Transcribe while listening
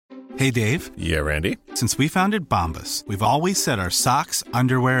Hey, Dave. Yeah, Randy. Since we founded Bombas, we've always said our socks,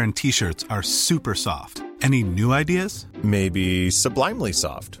 underwear, and T-shirts are super soft. Any new ideas? Maybe sublimely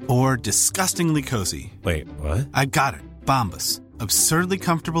soft. Or disgustingly cozy. Wait, what? I got it. Bombas. Absurdly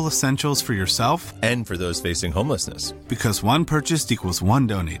comfortable essentials for yourself and for those facing homelessness. Because one purchased equals one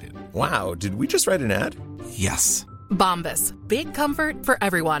donated. Wow, did we just write an ad? Yes. Bombas. Big comfort for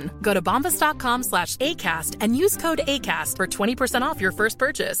everyone. Go to bombas.com/ACAST and use code ACAST for 20% off your first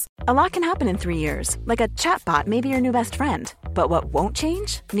purchase. A lot can happen in 3 years. Like a chatbot may be your new best friend. But what won't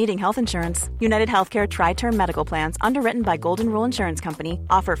change? Needing health insurance. United Healthcare Tri-Term Medical Plans, underwritten by Golden Rule Insurance Company,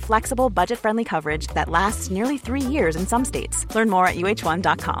 offer flexible, budget-friendly coverage that lasts nearly 3 years in some states. Learn more at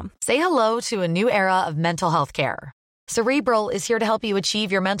uh1.com. Say hello to a new era of mental health care. Cerebral is here to help you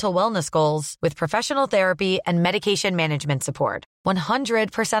achieve your mental wellness goals with professional therapy and medication management support.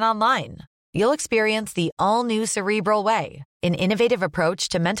 100% online. You'll experience the all-new Cerebral Way, an innovative approach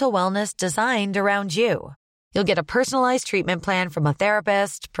to mental wellness designed around you. You'll get a personalized treatment plan from a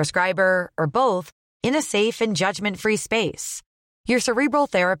therapist, prescriber, or both in a safe and judgment-free space. Your Cerebral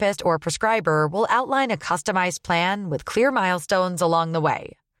therapist or prescriber will outline a customized plan with clear milestones along the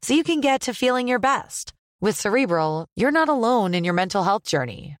way, so you can get to feeling your best. With Cerebral, you're not alone in your mental health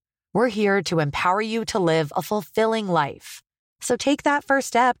journey. We're here to empower you to live a fulfilling life. So take that first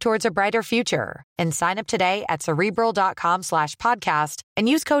step towards a brighter future and sign up today at Cerebral.com/podcast and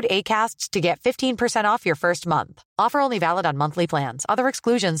use code ACAST to get 15% off your first month. Offer only valid on monthly plans. Other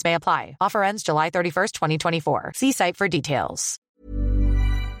exclusions may apply. Offer ends July 31st, 2024. See site for details.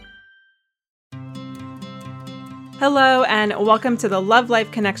 Hello, and welcome to the Love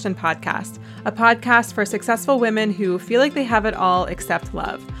Life Connection podcast, a podcast for successful women who feel like they have it all except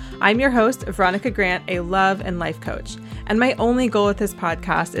love. I'm your host, Veronica Grant, a love and life coach. And my only goal with this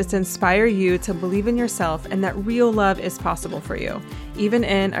podcast is to inspire you to believe in yourself and that real love is possible for you, even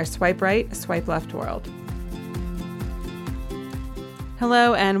in our swipe right, swipe left world.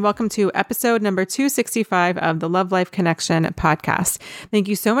 Hello, and welcome to episode number 265 of the Love Life Connection podcast. Thank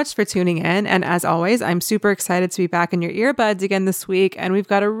you so much for tuning in. And as always, I'm super excited to be back in your earbuds again this week. And we've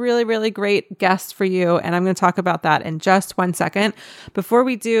got a really, really great guest for you. And I'm going to talk about that in just 1 second. Before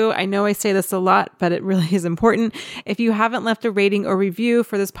we do, I know I say this a lot, but it really is important. If you haven't left a rating or review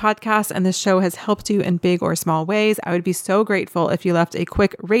for this podcast and this show has helped you in big or small ways, I would be so grateful if you left a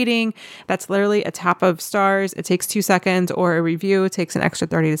quick rating. That's literally a tap of stars. It takes 2 seconds, or a review takes an extra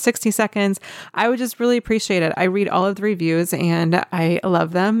 30 to 60 seconds. I would just really appreciate it. I read all of the reviews and I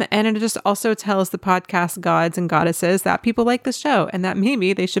love them. And it just also tells the podcast gods and goddesses that people like the show and that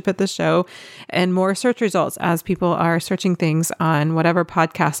maybe they should put the show in more search results as people are searching things on whatever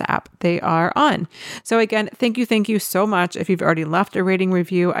podcast app they are on. So again, thank you so much. If you've already left a rating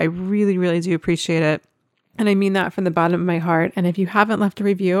review, I really, really do appreciate it. And I mean that from the bottom of my heart. And if you haven't left a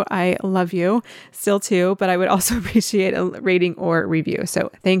review, I love you still too, but I would also appreciate a rating or review.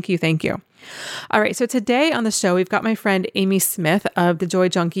 So thank you. All right. So today on the show, we've got my friend Amy Smith of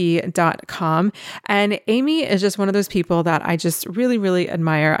thejoyjunkie.com. And Amy is just one of those people that I just really, really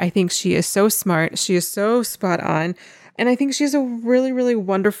admire. I think she is so smart. She is so spot on. And I think she's a really, really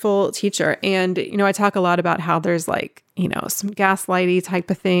wonderful teacher. And, I talk a lot about how there's some gaslighty type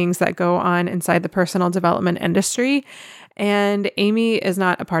of things that go on inside the personal development industry. And Amy is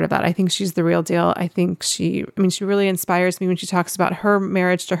not a part of that. I think she's the real deal. I think she really inspires me when she talks about her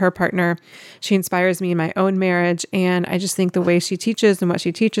marriage to her partner. She inspires me in my own marriage. And I just think the way she teaches and what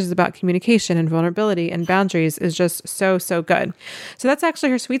she teaches about communication and vulnerability and boundaries is just so, so good. So that's actually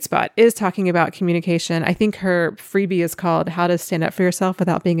her sweet spot, is talking about communication. I think her freebie is called How to Stand Up for Yourself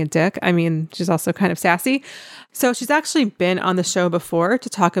Without Being a Dick. She's also kind of sassy. So she's actually been on the show before to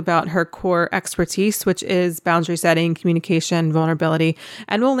talk about her core expertise, which is boundary setting, communication, vulnerability.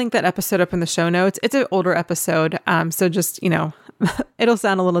 And we'll link that episode up in the show notes. It's an older episode. So just, it'll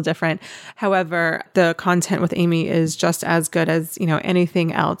sound a little different. However, the content with Amy is just as good as,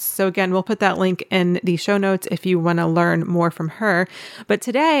 anything else. So again, we'll put that link in the show notes if you want to learn more from her. But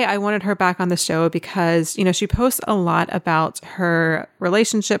today I wanted her back on the show because, she posts a lot about her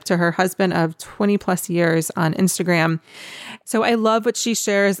relationship to her husband of 20 plus years on Instagram. So I love what she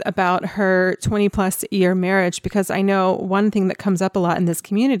shares about her 20 plus year marriage, because I know one thing that comes up a lot in this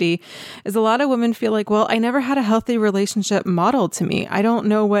community is a lot of women feel like, well, I never had a healthy relationship modeled to me. I don't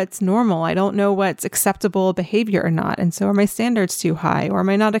know what's normal. I don't know what's acceptable behavior or not. And so are my standards too high, or am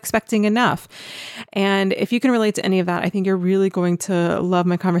I not expecting enough? And if you can relate to any of that, I think you're really going to love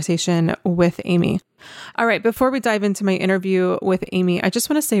my conversation with Amy. All right, before we dive into my interview with Amy, I just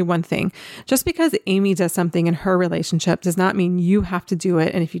want to say one thing. Just because Amy does something in her relationship does not mean you have to do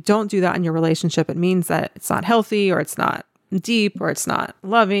it. And if you don't do that in your relationship, it means that it's not healthy or it's not deep or it's not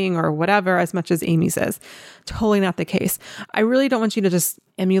loving or whatever, as much as Amy says. Totally not the case. I really don't want you to just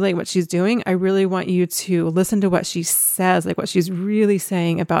emulate what she's doing. I really want you to listen to what she says, like what she's really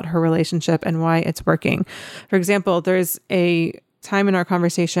saying about her relationship and why it's working. For example, there's a time in our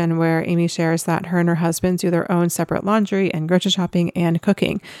conversation where Amy shares that her and her husband do their own separate laundry and grocery shopping and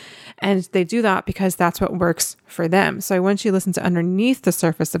cooking. And they do that because that's what works for them. So I want you to listen to underneath the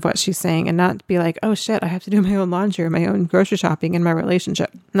surface of what she's saying and not be like, oh shit, I have to do my own laundry or my own grocery shopping in my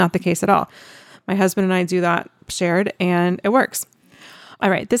relationship. Not the case at all. My husband and I do that shared and it works.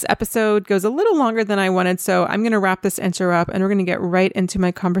 All right, this episode goes a little longer than I wanted, so I'm going to wrap this intro up and we're going to get right into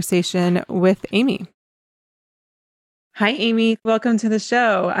my conversation with Amy. Hi, Amy. Welcome to the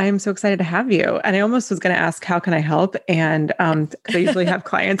show. I am so excited to have you. And I almost was going to ask, how can I help? And because I usually have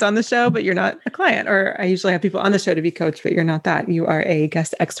clients on the show, but you're not a client, or I usually have people on the show to be coached, but you're not that. You are a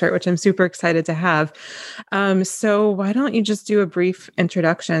guest expert, which I'm super excited to have. So why don't you just do a brief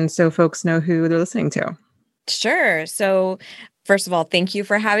introduction so folks know who they're listening to? Sure. So first of all, thank you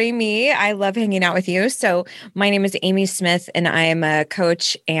for having me. I love hanging out with you. So my name is Amy Smith, and I am a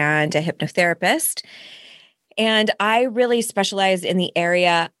coach and a hypnotherapist. And I really specialize in the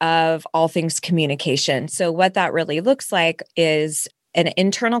area of all things communication. So what that really looks like is an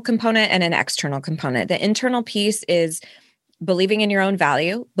internal component and an external component. The internal piece is believing in your own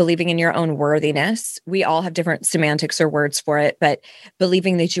value, believing in your own worthiness. We all have different semantics or words for it, but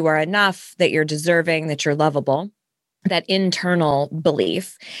believing that you are enough, that you're deserving, that you're lovable, that internal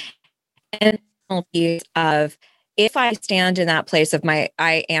belief. And the external piece of, if I stand in that place of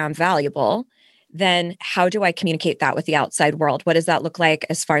I am valuable, then how do I communicate that with the outside world? What does that look like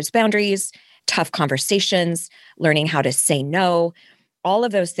as far as boundaries, tough conversations, learning how to say no, all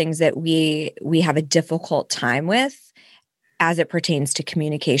of those things that we have a difficult time with as it pertains to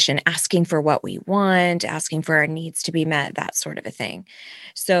communication, asking for what we want, asking for our needs to be met, that sort of a thing.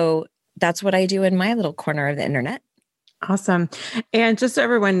 So that's what I do in my little corner of the internet. Awesome. And just so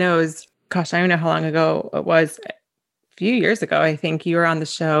everyone knows, gosh, I don't know how long ago it was. Few years ago, I think you were on the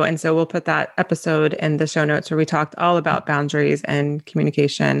show. And so we'll put that episode in the show notes where we talked all about boundaries and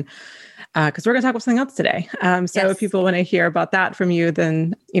communication, because we're going to talk about something else today. So if people want to hear about that from you,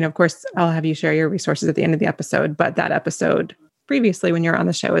 then, of course, I'll have you share your resources at the end of the episode. But that episode previously when you're on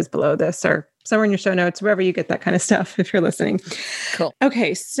the show is below this or somewhere in your show notes, wherever you get that kind of stuff, if you're listening. Cool.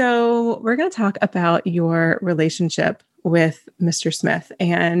 Okay. So we're going to talk about your relationship with Mr. Smith.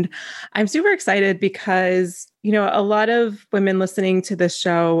 And I'm super excited because, a lot of women listening to this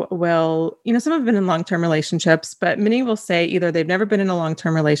show will, some have been in long-term relationships, but many will say either they've never been in a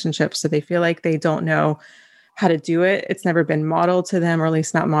long-term relationship, so they feel like they don't know how to do it. It's never been modeled to them, or at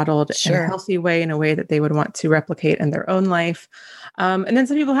least not modeled in a healthy way, in a way that they would want to replicate in their own life. And then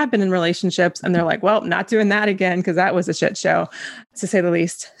some people have been in relationships and they're like, well, not doing that again, because that was a shit show, to say the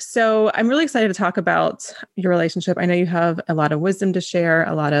least. So I'm really excited to talk about your relationship. I know you have a lot of wisdom to share,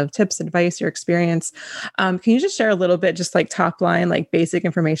 a lot of tips, advice, your experience. Can you just share a little bit, just like top line, like basic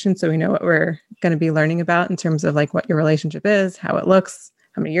information, so we know what we're going to be learning about in terms of like what your relationship is, how it looks,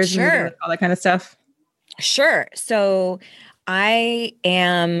 how many years you've been together, all that kind of stuff? Sure. So I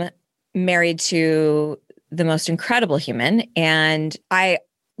am married to the most incredible human, and I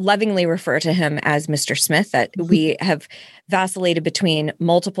lovingly refer to him as Mr. Smith. That we have vacillated between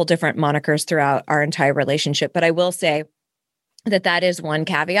multiple different monikers throughout our entire relationship. But I will say that is one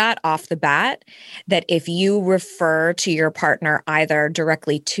caveat off the bat, that if you refer to your partner either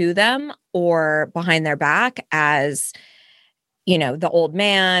directly to them or behind their back as, the old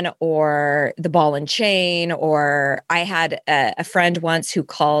man or the ball and chain, or I had a friend once who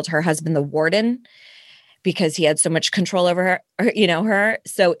called her husband the warden because he had so much control over her.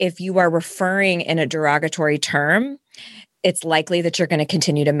 So if you are referring in a derogatory term, it's likely that you're going to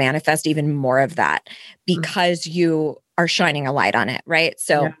continue to manifest even more of that because you are shining a light on it, right?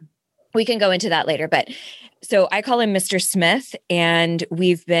 So we can go into that later. But so I call him Mr. Smith, and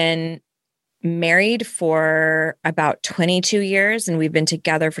we've been married for about 22 years, and we've been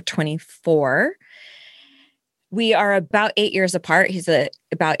together for 24. We are about 8 years apart. He's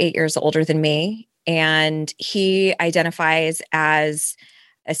about 8 years older than me, and he identifies as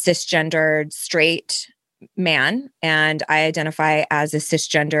a cisgendered straight man, and I identify as a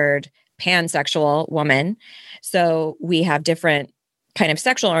cisgendered pansexual woman. So we have different kind of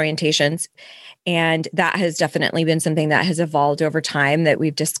sexual orientations. And that has definitely been something that has evolved over time that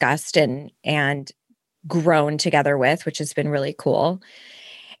we've discussed and grown together with, which has been really cool.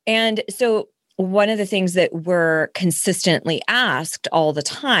 And so one of the things that we're consistently asked all the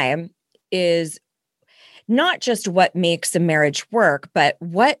time is not just what makes a marriage work, but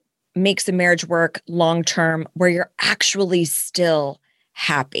what makes a marriage work long-term where you're actually still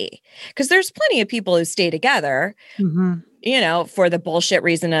happy. Because there's plenty of people who stay together, for the bullshit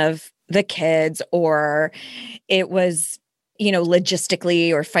reason of the kids, or it was,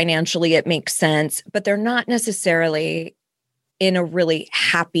 logistically or financially, it makes sense, but they're not necessarily in a really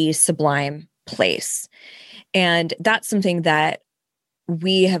happy, sublime place. And that's something that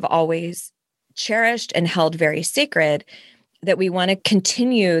we have always cherished and held very sacred, that we want to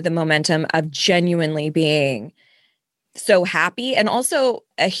continue the momentum of genuinely being so happy, and also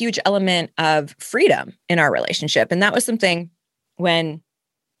a huge element of freedom in our relationship. And that was something when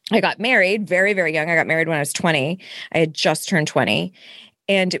I got married very, very young. I got married when I was 20. I had just turned 20.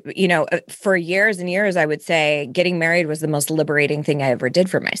 And, for years and years, I would say getting married was the most liberating thing I ever did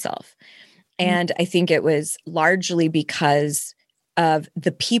for myself. And I think it was largely because of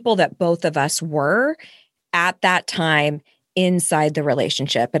the people that both of us were at that time inside the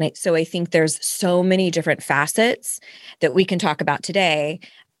relationship. And so I think there's so many different facets that we can talk about today,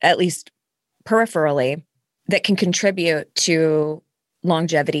 at least peripherally, that can contribute to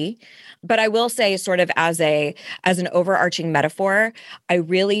longevity. But I will say, sort of as an overarching metaphor, I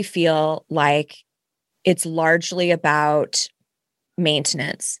really feel like it's largely about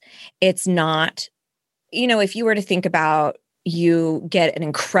maintenance. It's not, if you were to think about, you get an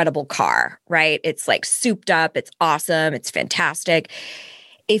incredible car, right? It's like souped up, it's awesome, it's fantastic.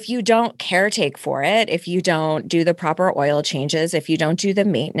 If you don't caretake for it, if you don't do the proper oil changes, if you don't do the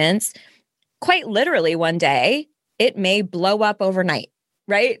maintenance, quite literally one day, it may blow up overnight,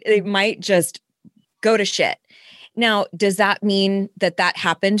 right? It might just go to shit. Now, does that mean that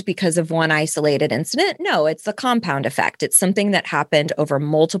happened because of one isolated incident? No, it's a compound effect. It's something that happened over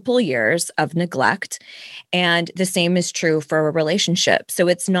multiple years of neglect. And the same is true for a relationship. So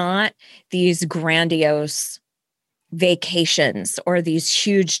it's not these grandiose vacations or these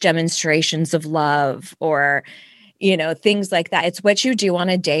huge demonstrations of love or, things like that. It's what you do on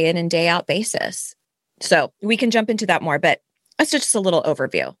a day in and day out basis. So we can jump into that more, but that's just a little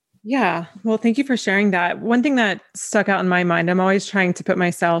overview. Yeah. Well, thank you for sharing that. One thing that stuck out in my mind, I'm always trying to put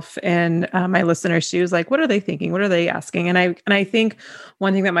myself in my listeners' shoes. Like, what are they thinking? What are they asking? And I think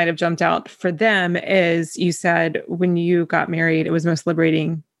one thing that might have jumped out for them is, you said when you got married, it was the most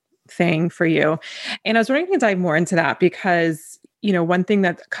liberating thing for you. And I was wondering if you could dive more into that, because, one thing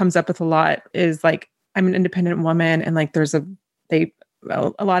that comes up with a lot is like, I'm an independent woman, and like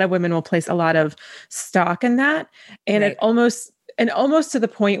a lot of women will place a lot of stock in that. And right. It almost to the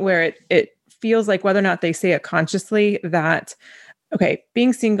point where it feels like, whether or not they say it consciously, that, okay,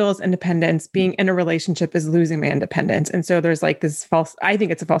 being single is independence, being in a relationship is losing my independence. And so there's like this I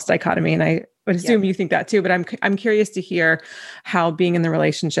think it's a false dichotomy. And I would assume you think that too, but I'm curious to hear how being in the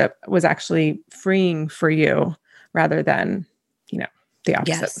relationship was actually freeing for you rather than, the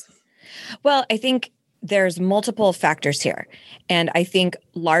opposite. Yes. Well, I think there's multiple factors here. And I think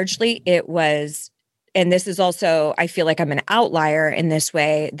largely it was, and this is also, I feel like I'm an outlier in this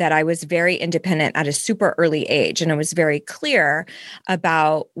way, that I was very independent at a super early age. And I was very clear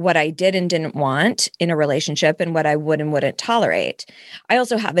about what I did and didn't want in a relationship and what I would and wouldn't tolerate. I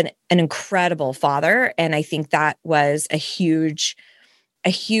also have an incredible father. And I think that was a huge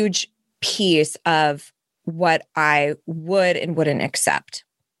piece of what I would and wouldn't accept,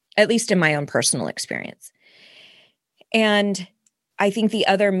 at least in my own personal experience. And I think the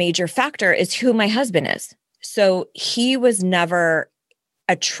other major factor is who my husband is. So he was never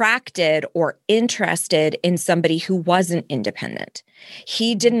attracted or interested in somebody who wasn't independent.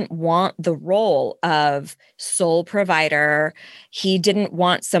 He didn't want the role of sole provider. He didn't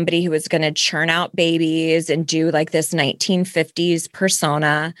want somebody who was going to churn out babies and do like this 1950s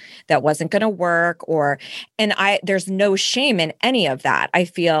persona that wasn't going to work. There's no shame in any of that. I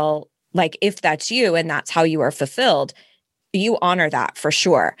feel like if that's you and that's how you are fulfilled, you honor that for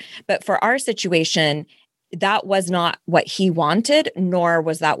sure. But for our situation, that was not what he wanted, nor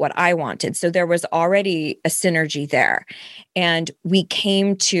was that what I wanted. So there was already a synergy there. And we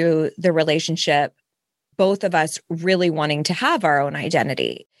came to the relationship, both of us really wanting to have our own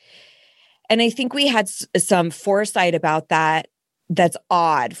identity. And I think we had some foresight about that that's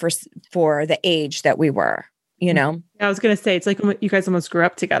odd for the age that we were, I was going to say, it's like you guys almost grew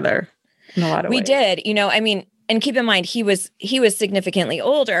up together in a lot of ways. We did, and keep in mind, he was significantly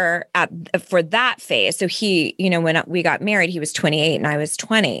older for that phase. So he, when we got married, he was 28 and I was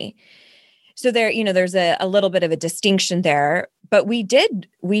 20. So there, there's a little bit of a distinction there, but we did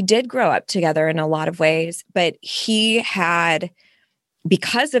grow up together in a lot of ways. But he had,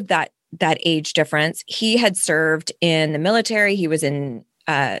 because of that age difference, he had served in the military. He was in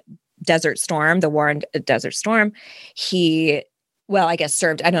Desert Storm, the war in Desert Storm. He well, I guess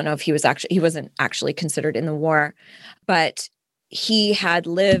served. I don't know if he wasn't actually considered in the war, but he had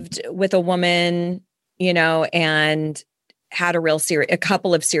lived with a woman, and had a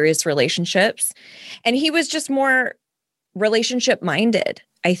couple of serious relationships. And he was just more relationship minded,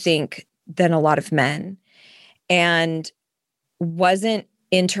 I think, than a lot of men, and wasn't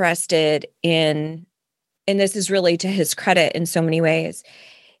interested in, and this is really to his credit in so many ways,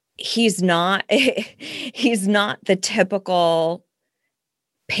 he's not the typical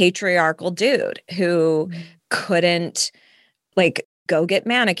patriarchal dude who couldn't go get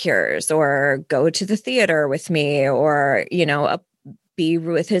manicures or go to the theater with me or, be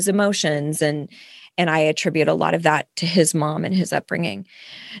with his emotions. And I attribute a lot of that to his mom and his upbringing.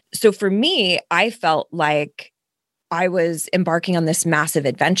 So for me, I felt like I was embarking on this massive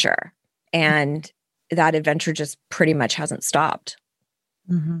adventure, and that adventure just pretty much hasn't stopped.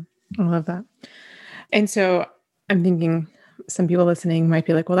 Mm-hmm. I love that. And so I'm thinking some people listening might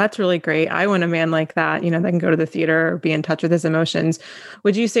be like, well, that's really great. I want a man like that, that can go to the theater or be in touch with his emotions.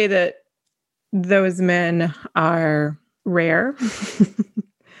 Would you say that those men are rare?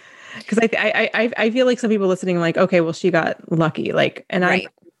 Because I feel like some people listening are like, okay, well, she got lucky. And right.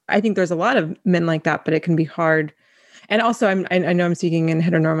 I think there's a lot of men like that, but it can be hard. And also I know I'm speaking in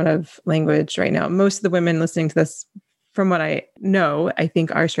heteronormative language right now. Most of the women listening to this, from what I know, I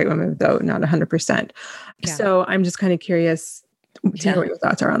think are straight women, though not 100%. Yeah. So I'm just kind of curious to hear what your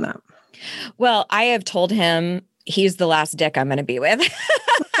thoughts are on that. Well, I have told him he's the last dick I'm going to be with.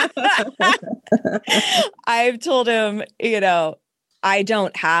 I've told him, I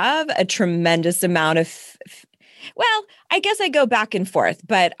don't have a tremendous amount of, well, I guess I go back and forth,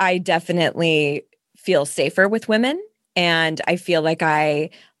 but I definitely feel safer with women. And I feel like I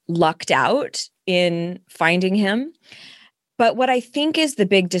lucked out in finding him. But what I think is the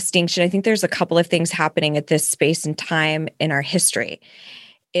big distinction, I think there's a couple of things happening at this space and time in our history,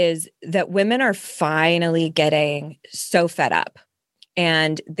 is that women are finally getting so fed up.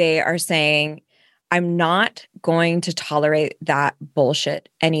 And they are saying, I'm not going to tolerate that bullshit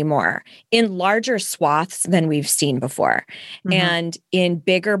anymore in larger swaths than we've seen before. Mm-hmm. And in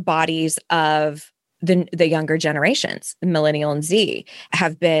bigger bodies of the younger generations, Millennial and Z,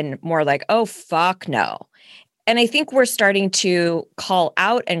 have been more like, oh, fuck no. And I think we're starting to call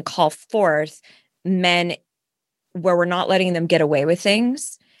out and call forth men where we're not letting them get away with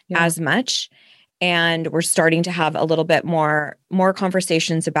things as much. And we're starting to have a little bit more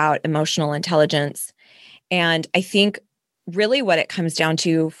conversations about emotional intelligence. And I think really what it comes down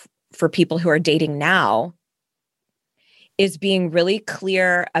to for people who are dating now is being really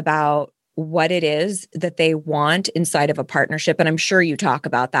clear about what it is that they want inside of a partnership. And I'm sure you talk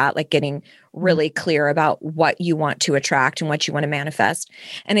about that, like getting really clear about what you want to attract and what you want to manifest.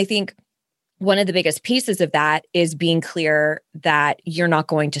 And I think one of the biggest pieces of that is being clear that you're not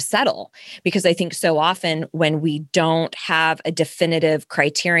going to settle. Because I think so often when we don't have a definitive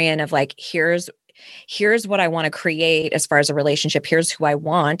criterion of like, here's what I want to create as far as a relationship, here's who I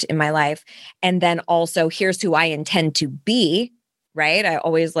want in my life, and then also here's who I intend to be, right? I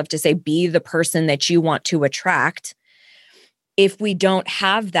always love to say, be the person that you want to attract. If we don't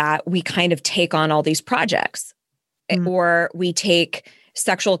have that, we kind of take on all these projects, or we take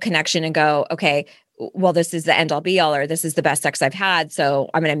sexual connection and go, okay, well, this is the end all be all, or this is the best sex I've had, so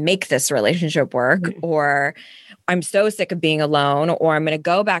I'm going to make this relationship work, or I'm so sick of being alone, or I'm going to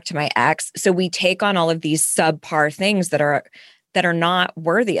go back to my ex. So we take on all of these subpar things that are not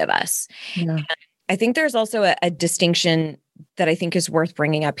worthy of us. Yeah. I think there's also a distinction that I think is worth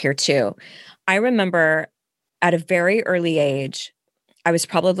bringing up here too. I remember at a very early age, I was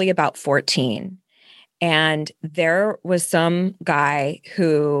probably about 14, and there was some guy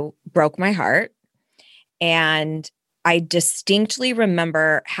who broke my heart. And I distinctly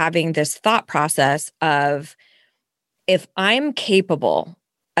remember having this thought process of, if I'm capable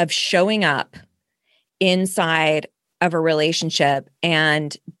of showing up inside of a relationship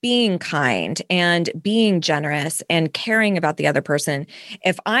and being kind and being generous and caring about the other person,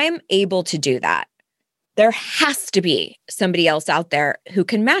 if I'm able to do that, there has to be somebody else out there who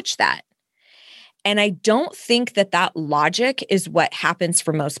can match that. And I don't think that logic is what happens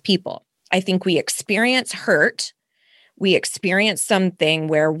for most people. I think we experience hurt. We experience something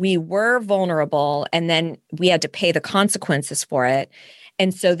where we were vulnerable and then we had to pay the consequences for it.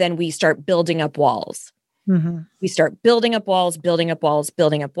 And so then we start building up walls. Mm-hmm. We start building up walls, building up walls,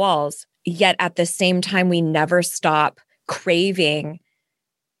 building up walls. Yet at the same time, we never stop craving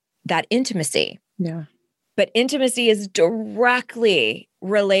that intimacy. Yeah. But intimacy is directly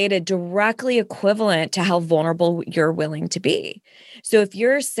related, directly equivalent to how vulnerable you're willing to be. So if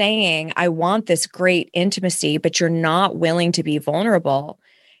you're saying, I want this great intimacy, but you're not willing to be vulnerable,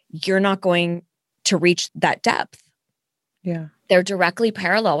 you're not going to reach that depth. Yeah. They're directly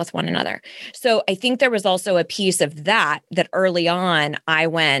parallel with one another. So I think there was also a piece of that early on I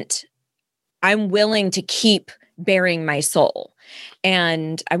went, I'm willing to keep bearing my soul.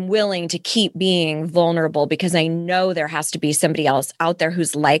 And I'm willing to keep being vulnerable because I know there has to be somebody else out there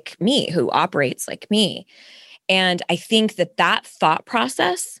who's like me, who operates like me. And I think that thought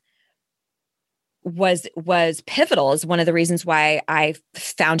process was pivotal, is one of the reasons why I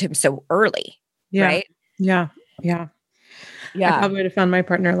found him so early. Yeah. Right? Yeah. I probably would have found my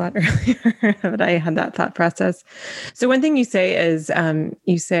partner a lot earlier, but I had that thought process. So one thing you say is,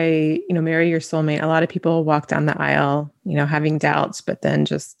 you say, marry your soulmate. A lot of people walk down the aisle, having doubts, but then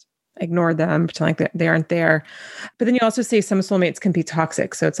just ignore them, pretend like they aren't there. But then you also say some soulmates can be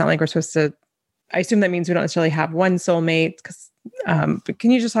toxic. So it's not like we're supposed to, I assume that means we don't necessarily have one soulmate. But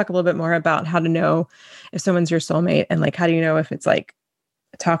can you just talk a little bit more about how to know if someone's your soulmate, and like, how do you know if it's like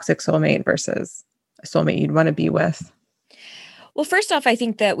a toxic soulmate versus a soulmate you'd want to be with? Well, first off, I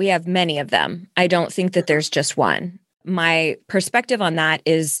think that we have many of them. I don't think that there's just one. My perspective on that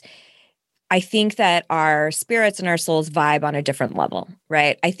is, I think that our spirits and our souls vibe on a different level,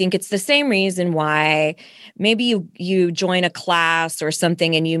 right? I think it's the same reason why maybe you join a class or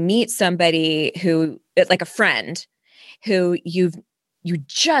something and you meet somebody who, like a friend, who you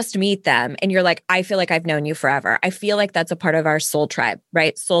just meet them and you're like, I feel like I've known you forever. I feel like that's a part of our soul tribe,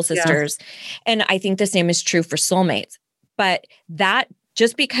 right? Soul sisters. Yeah. And I think the same is true for soulmates. But that,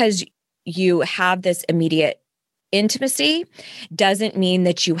 just because you have this immediate intimacy doesn't mean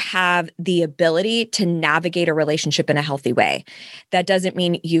that you have the ability to navigate a relationship in a healthy way. That doesn't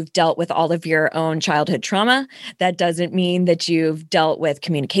mean you've dealt with all of your own childhood trauma. That doesn't mean that you've dealt with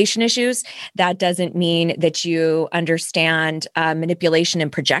communication issues. That doesn't mean that you understand manipulation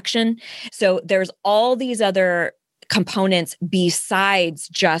and projection. So there's all these other components besides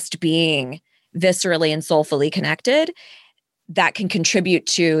just being viscerally and soulfully connected that can contribute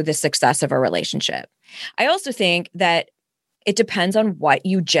to the success of a relationship. I also think that it depends on what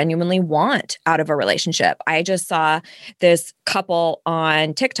you genuinely want out of a relationship. I just saw this couple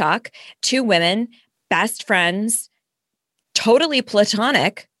on TikTok, 2 women, best friends, totally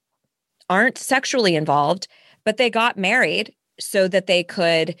platonic, aren't sexually involved, but they got married so that they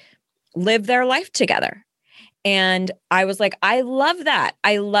could live their life together. And I was like, I love that.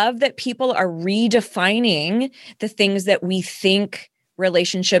 I love that people are redefining the things that we think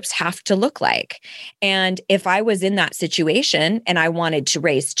relationships have to look like. And if I was in that situation and I wanted to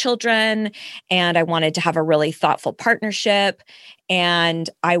raise children and I wanted to have a really thoughtful partnership and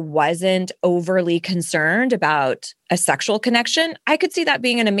I wasn't overly concerned about a sexual connection, I could see that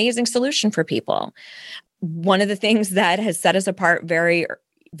being an amazing solution for people. One of the things that has set us apart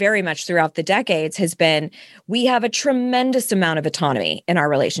very much throughout the decades has been, we have a tremendous amount of autonomy in our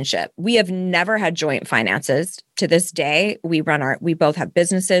relationship. We have never had joint finances to this day. We both have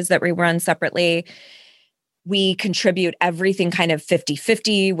businesses that we run separately. We contribute everything kind of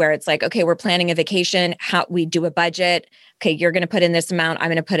 50-50, where it's like, okay, we're planning a vacation. How we do a budget. Okay, you're going to put in this amount. I'm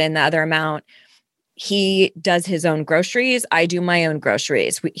going to put in the other amount. He does his own groceries. I do my own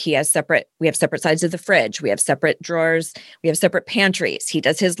groceries. We have separate sides of the fridge. We have separate drawers. We have separate pantries. He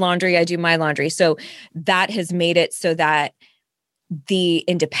does his laundry. I do my laundry. So that has made it so that the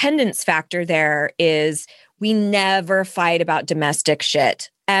independence factor there is, we never fight about domestic shit,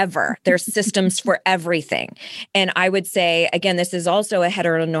 ever. There's systems for everything. And I would say, again, this is also a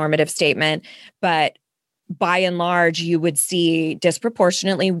heteronormative statement, but by and large, you would see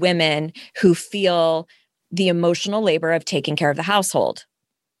disproportionately women who feel the emotional labor of taking care of the household,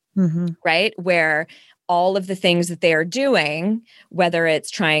 right? Where all of the things that they are doing, whether it's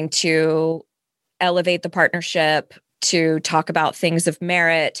trying to elevate the partnership, to talk about things of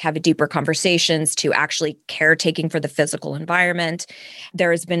merit, have deeper conversations, to actually caretaking for the physical environment,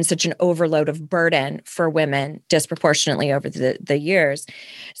 there has been such an overload of burden for women disproportionately over the years.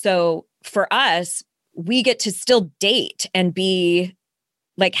 So for us, we get to still date and be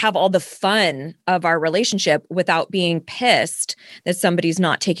like, have all the fun of our relationship without being pissed that somebody's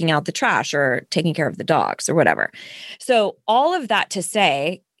not taking out the trash or taking care of the dogs or whatever. So all of that to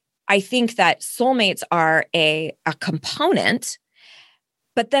say, I think that soulmates are a component,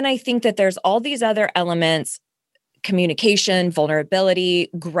 but then I think that there's all these other elements: communication, vulnerability,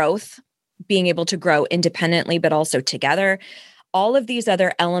 growth, being able to grow independently, but also together. All of these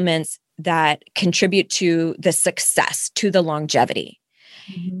other elements that contribute to the success, to the longevity.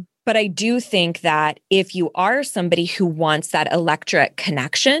 But I do think that if you are somebody who wants that electric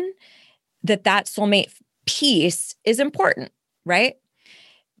connection, that soulmate piece is important, right?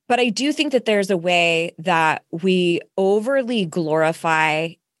 But I do think that there's a way that we overly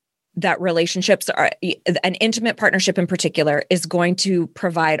glorify that relationships are, an intimate partnership in particular, is going to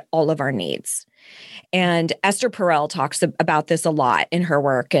provide all of our needs. And Esther Perel talks about this a lot in her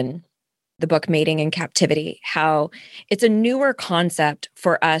work and the book Mating in Captivity, how it's a newer concept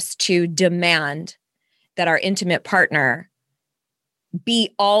for us to demand that our intimate partner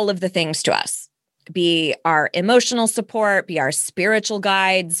be all of the things to us, be our emotional support, be our spiritual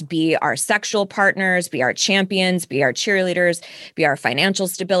guides, be our sexual partners, be our champions, be our cheerleaders, be our financial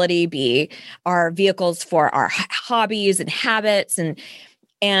stability, be our vehicles for our hobbies and habits.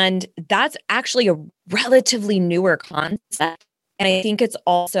 And that's actually a relatively newer concept. And I think it's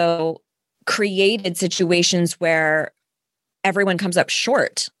also created situations where everyone comes up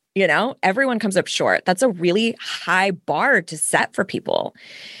short, everyone comes up short. That's a really high bar to set for people.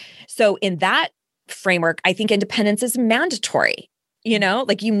 So in that framework, I think independence is mandatory,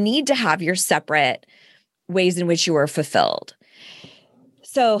 like you need to have your separate ways in which you are fulfilled.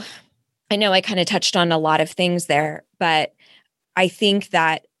 So I know I kind of touched on a lot of things there, but I think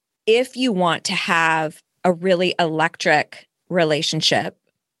that if you want to have a really electric relationship,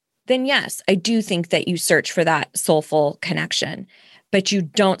 then yes, I do think that you search for that soulful connection, but you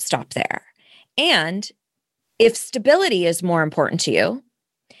don't stop there. And if stability is more important to you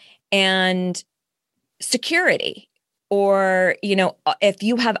and security, or, if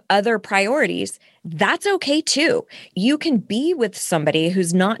you have other priorities, that's okay too. You can be with somebody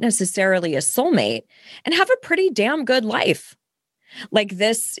who's not necessarily a soulmate and have a pretty damn good life. Like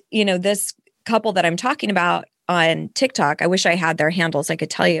this, this couple that I'm talking about on TikTok, I wish I had their handles, I could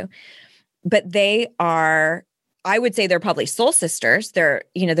tell you, but they are, I would say they're probably soul sisters. They're,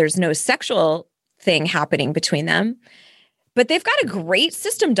 there's no sexual thing happening between them, but they've got a great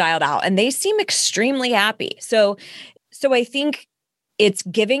system dialed out and they seem extremely happy. So I think it's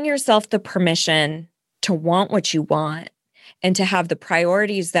giving yourself the permission to want what you want and to have the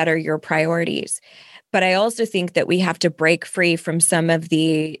priorities that are your priorities. But I also think that we have to break free from some of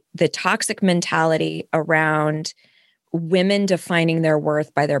the toxic mentality around women defining their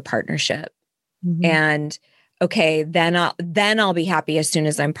worth by their partnership. Mm-hmm. And okay, then I'll be happy as soon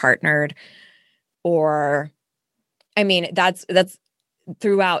as I'm partnered. Or, I mean, that's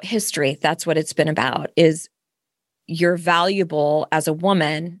throughout history. That's what it's been about, is you're valuable as a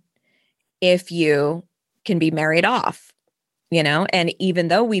woman if you can be married off, and even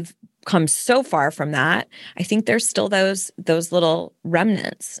though we've come so far from that, I think there's still those little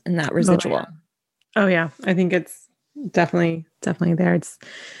remnants in that residual. Oh yeah. I think it's definitely there.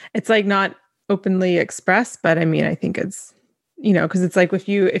 It's like not openly expressed, but I mean, I think it's, because it's like if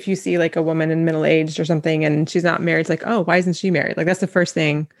you see like a woman in middle aged or something and she's not married, it's like, oh, why isn't she married? Like that's the first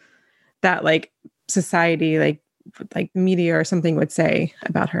thing that like society, like media or something would say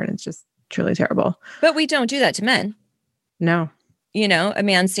about her. And it's just truly terrible. But we don't do that to men. No. A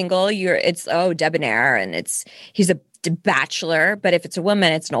man single, it's debonair and he's a bachelor. But if it's a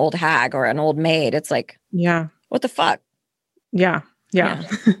woman, it's an old hag or an old maid. It's like, yeah, what the fuck? Yeah.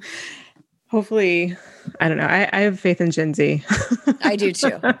 Hopefully, I don't know. I have faith in Gen Z. I do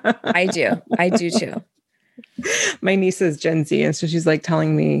too. I do too. My niece is Gen Z. And so she's like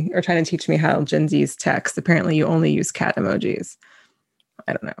telling me or trying to teach me how Gen Z's text. Apparently you only use cat emojis.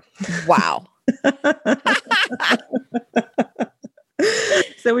 I don't know. Wow.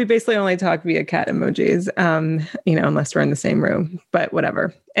 So we basically only talk via cat emojis, unless we're in the same room, but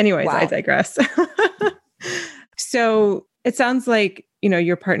whatever. Anyways, wow. I digress. So it sounds like,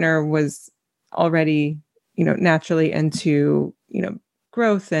 your partner was already, naturally into,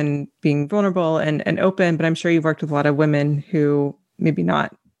 growth and being vulnerable and open, but I'm sure you've worked with a lot of women who maybe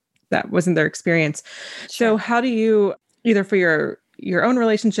not, that wasn't their experience. Sure. So how do you, either for your own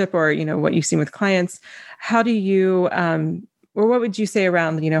relationship or, what you've seen with clients, how do you, or what would you say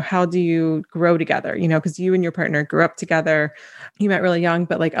around, how do you grow together? Because you and your partner grew up together, you met really young,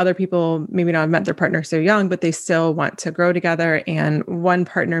 but like other people maybe not have met their partner so young, but they still want to grow together. And one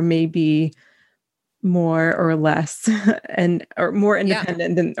partner may be more or less or more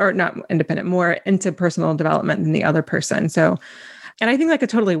independent than, or not independent, more into personal development than the other person. So, and I think that could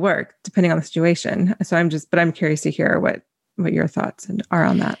totally work depending on the situation. So I'm curious to hear what your thoughts are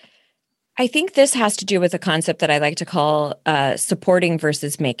on that. I think this has to do with a concept that I like to call supporting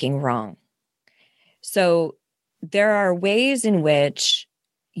versus making wrong. So there are ways in which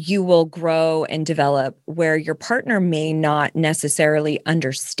you will grow and develop where your partner may not necessarily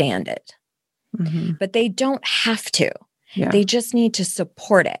understand it, but they don't have to. Yeah. They just need to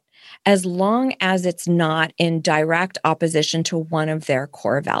support it. as long as it's not in direct opposition to one of their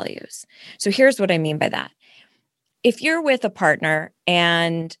core values. So here's what I mean by that. If you're with a partner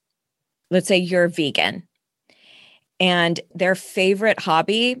and let's say you're vegan and their favorite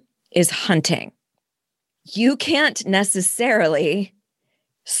hobby is hunting, you can't necessarily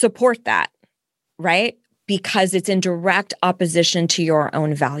support that, right? Because it's in direct opposition to your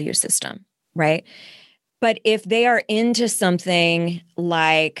own value system, right? But if they are into something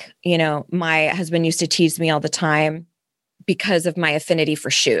like, my husband used to tease me all the time because of my affinity for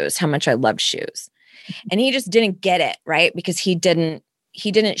shoes, how much I loved shoes. And he just didn't get it, right? Because he didn't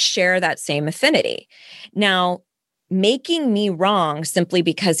share that same affinity. Now, making me wrong simply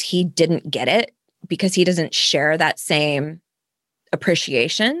because he didn't get it, because he doesn't share that same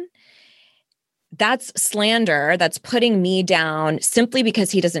appreciation, that's slander. That's putting me down simply because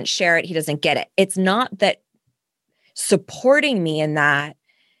he doesn't share it, he doesn't get it. It's not that supporting me in that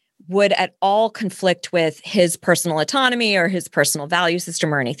would at all conflict with his personal autonomy or his personal value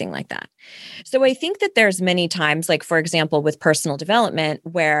system or anything like that. So I think that there's many times, like for example, with personal development,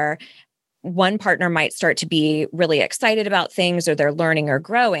 where one partner might start to be really excited about things or they're learning or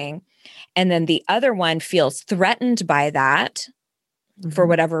growing, and then the other one feels threatened by that for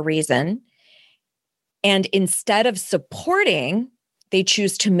whatever reason. And instead of supporting, they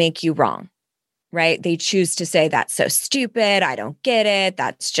choose to make you wrong, right? They choose to say, that's so stupid. I don't get it.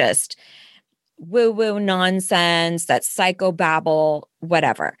 That's just woo-woo nonsense. That's psychobabble,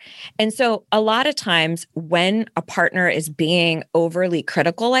 whatever. And so a lot of times when a partner is being overly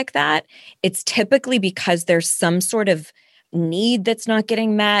critical like that, it's typically because there's some sort of need that's not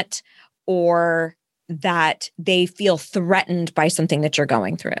getting met, or that they feel threatened by something that you're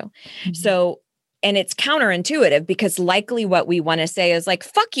going through. So, and it's counterintuitive because likely what we want to say is like,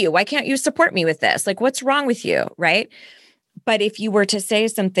 fuck you. Why can't you support me with this? Like, what's wrong with you? Right. But if you were to say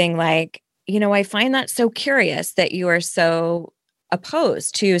something like, I find that so curious that you are so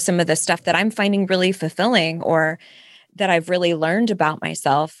opposed to some of the stuff that I'm finding really fulfilling or that I've really learned about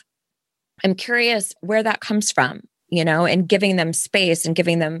myself. I'm curious where that comes from, and giving them space and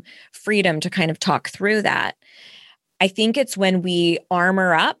giving them freedom to kind of talk through that. I think it's when we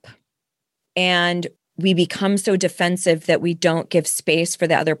armor up and we become so defensive that we don't give space for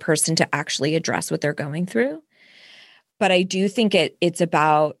the other person to actually address what they're going through. But I do think it's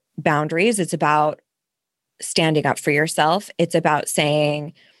about boundaries. It's about standing up for yourself. It's about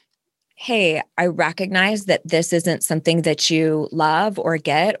saying, hey, I recognize that this isn't something that you love or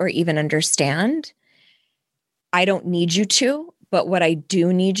get or even understand. I don't need you to, but what I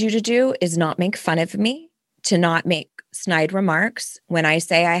do need you to do is not make fun of me, to not make snide remarks when I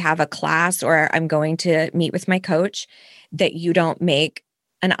say I have a class or I'm going to meet with my coach, that you don't make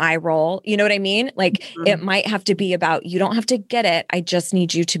an eye roll. You know what I mean? Like it might have to be about, you don't have to get it. I just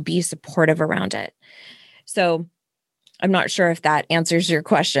need you to be supportive around it. So I'm not sure if that answers your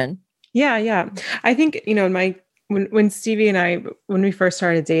question. Yeah. I think, when Stevie and I, when we first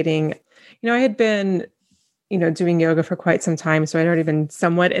started dating, I had been, doing yoga for quite some time. So I'd already been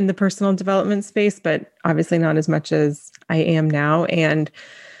somewhat in the personal development space, but obviously not as much as I am now. And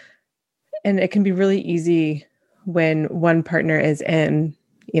it can be really easy when one partner is in,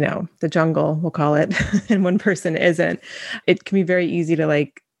 the jungle, we'll call it, and one person isn't. It can be very easy to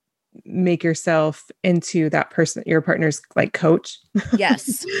like make yourself into that person, your partner's like coach.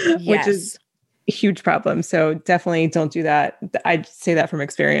 Yes. Which is a huge problem. So definitely don't do that. I'd say that from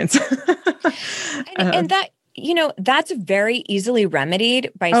experience. and that, that's very easily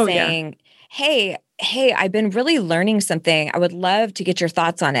remedied by saying, hey, I've been really learning something. I would love to get your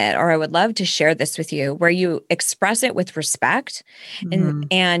thoughts on it, or I would love to share this with you, where you express it with respect.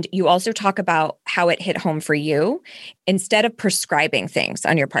 And you also talk about how it hit home for you instead of prescribing things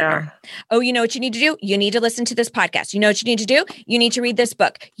on your partner. Yeah. Oh, you know what you need to do? You need to listen to this podcast. You know what you need to do? You need to read this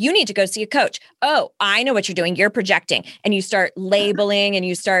book. You need to go see a coach. Oh, I know what you're doing. You're projecting. And you start labeling and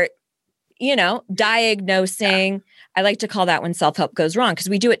you start, diagnosing. Yeah. I like to call that when self-help goes wrong, because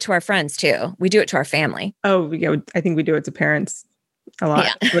we do it to our friends too. We do it to our family. Oh, yeah. I think we do it to parents a lot.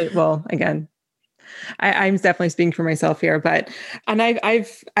 Yeah. Well, again, I'm definitely speaking for myself here, and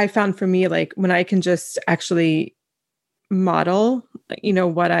I've found for me, like when I can just actually model,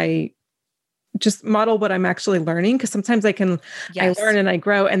 what I'm actually learning. Cause sometimes I learn and I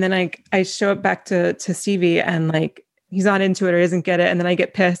grow, and then I show it back to Stevie, and like, he's not into it or doesn't get it. And then I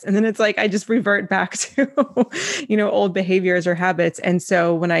get pissed. And then it's like, I just revert back to, old behaviors or habits. And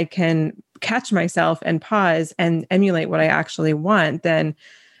so when I can catch myself and pause and emulate what I actually want, then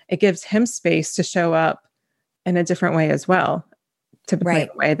it gives him space to show up in a different way as well, typically in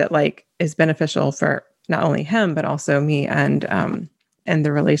a way that like is beneficial for not only him, but also me and and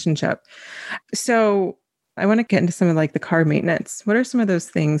the relationship. So I want to get into some of like the car maintenance. What are some of those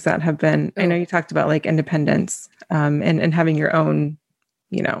things that have been, I know you talked about like independence, and having your own,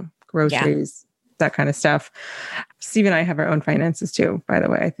 groceries, that kind of stuff. Steve and I have our own finances too, by the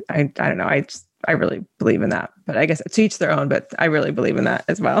way. I don't know. I really believe in that, but I guess to each their own, but I really believe in that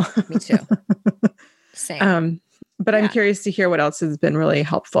as well. Me too. Same. But I'm curious to hear what else has been really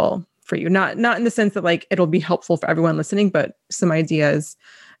helpful for you. Not in the sense that like it'll be helpful for everyone listening, but some ideas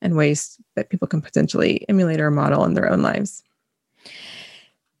and ways that people can potentially emulate or model in their own lives.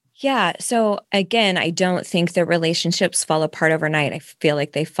 Yeah. So again, I don't think that relationships fall apart overnight. I feel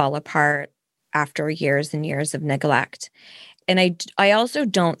like they fall apart after years and years of neglect. And I also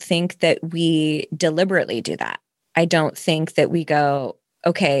don't think that we deliberately do that. I don't think that we go,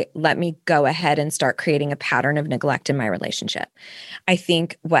 okay, let me go ahead and start creating a pattern of neglect in my relationship. I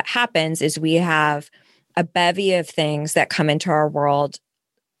think what happens is we have a bevy of things that come into our world,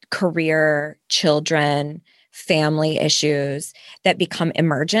 career, children, family issues that become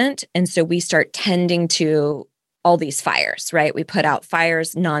emergent. And so we start tending to all these fires, right? We put out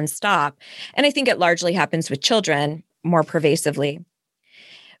fires nonstop. And I think it largely happens with children more pervasively.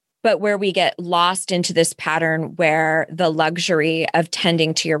 But where we get lost into this pattern where the luxury of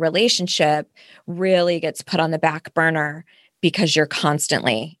tending to your relationship really gets put on the back burner because you're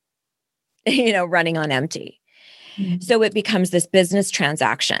constantly, running on empty. Mm-hmm. So it becomes this business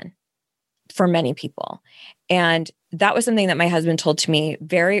transaction for many people. And that was something that my husband told to me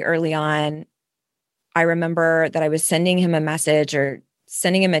very early on. I remember that I was sending him a message or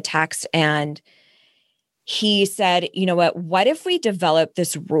sending him a text, and he said, you know what if we develop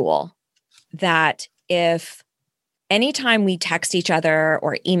this rule that if anytime we text each other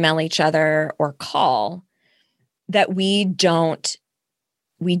or email each other or call, that we don't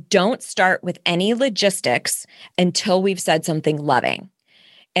start with any logistics until we've said something loving.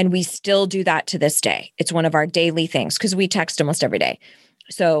 And we still do that to this day. It's one of our daily things because we text almost every day.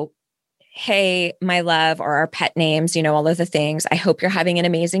 So, hey, my love, or our pet names, all of the things. I hope you're having an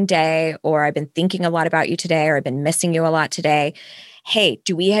amazing day, or I've been thinking a lot about you today, or I've been missing you a lot today. Hey,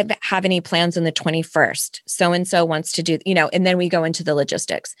 do we have any plans on the 21st? So-and-so wants to do, and then we go into the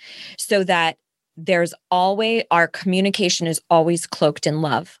logistics so that our communication is always cloaked in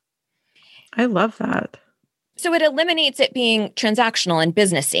love. I love that. So it eliminates it being transactional and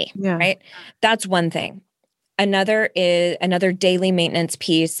businessy, right? That's one thing. Another daily maintenance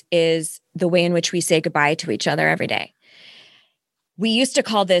piece is the way in which we say goodbye to each other every day. We used to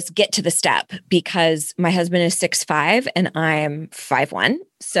call this get to the step because my husband is 6'5" and I'm 5'1".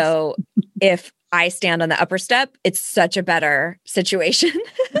 So if I stand on the upper step, it's such a better situation.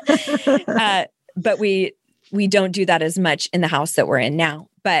 But we don't do that as much in the house that we're in now.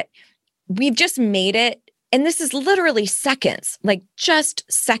 But we've just made it, and this is literally seconds, like just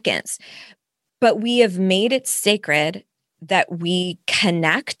seconds. But we have made it sacred that we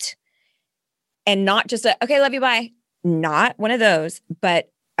connect, and not just okay, love you, bye. Not one of those, but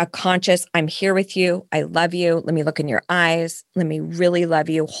a conscious, I'm here with you. I love you. Let me look in your eyes. Let me really love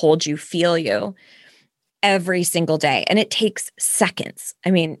you, hold you, feel you every single day. And it takes seconds. I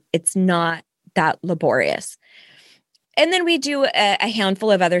mean, it's not that laborious. And then we do a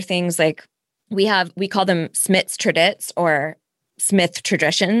handful of other things, like we call them Smith's Tradits or Smith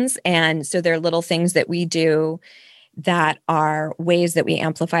traditions. And so they're little things that we do that are ways that we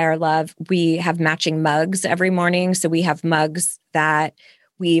amplify our love. We have matching mugs every morning. So we have mugs that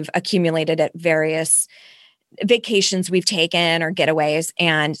we've accumulated at various vacations we've taken or getaways.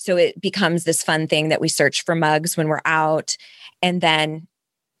 And so it becomes this fun thing that we search for mugs when we're out. And then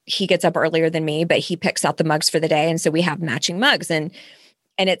he gets up earlier than me, but he picks out the mugs for the day. And so we have matching mugs. And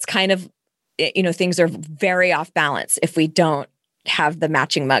it's kind of, things are very off balance if we don't have the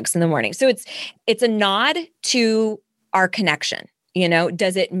matching mugs in the morning. So it's a nod to our connection.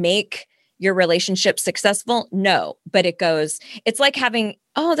 Does it make your relationship successful? No, but it's like having,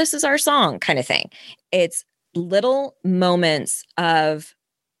 oh, this is our song kind of thing. It's little moments of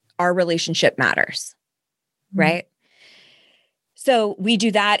our relationship matters, right? So we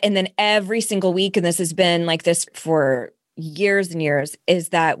do that. And then every single week, and this has been like this for years and years, is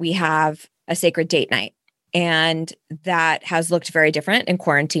that we have a sacred date night. And that has looked very different in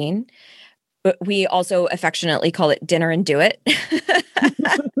quarantine. But we also affectionately call it dinner and do it.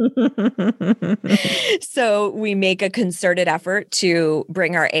 So we make a concerted effort to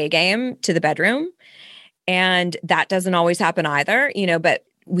bring our A game to the bedroom. And that doesn't always happen either, but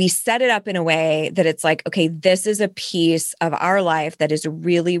we set it up in a way that it's like, okay, this is a piece of our life that is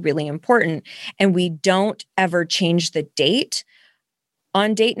really, really important. And we don't ever change the date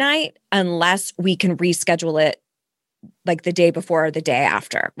on date night unless we can reschedule it like the day before or the day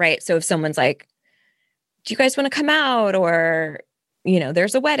after, right? So if someone's like, do you guys want to come out? Or,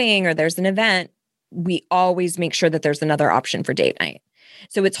 there's a wedding or there's an event, we always make sure that there's another option for date night.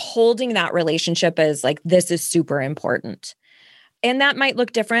 So it's holding that relationship as like, this is super important. And that might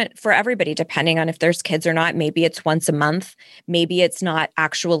look different for everybody, depending on if there's kids or not. Maybe it's once a month. Maybe it's not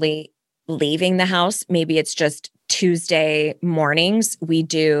actually leaving the house. Maybe it's just Tuesday mornings. We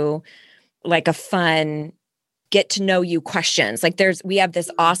do like a fun get to know you questions. Like we have this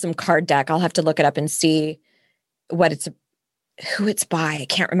awesome card deck. I'll have to look it up and see who it's by. I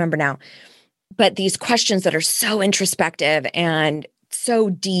can't remember now. But these questions that are so introspective and so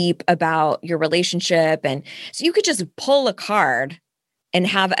deep about your relationship. And so you could just pull a card and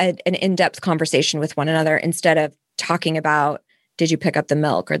have an in-depth conversation with one another instead of talking about, did you pick up the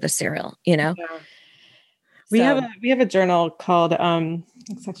milk or the cereal, Yeah. We have a journal called,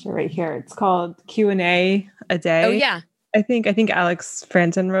 it's actually right here. It's called Q&A a day. Oh yeah. I think Alex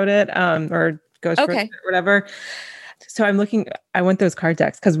Franzen wrote it, or Ghost wrote it or whatever. So I want those card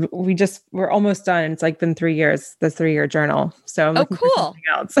decks because we're almost done. It's like been 3 years, the 3-year journal. So I'm looking for something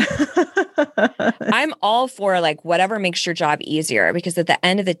else. I'm all for like whatever makes your job easier, because at the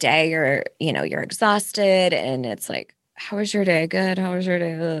end of the day, you're exhausted and it's like, how was your day? Good. How was your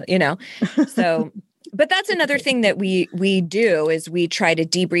day? So, but that's another thing that we do is we try to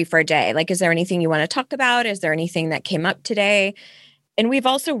debrief our day. Like, is there anything you want to talk about? Is there anything that came up today? And we've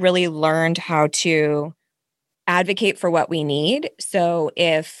also really learned how to advocate for what we need. So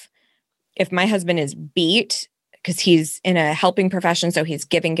if my husband is beat because he's in a helping profession, so he's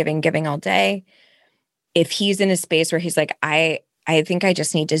giving all day. If he's in a space where he's like, I think I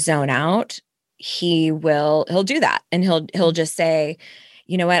just need to zone out, he'll do that. And he'll just say,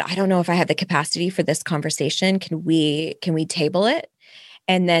 you know what, I don't know if I have the capacity for this conversation. Can we table it?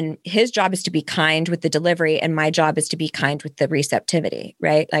 And then his job is to be kind with the delivery, and my job is to be kind with the receptivity,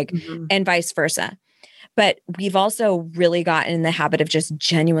 right? Like, and vice versa. But we've also really gotten in the habit of just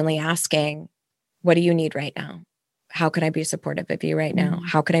genuinely asking, what do you need right now? How can I be supportive of you right now?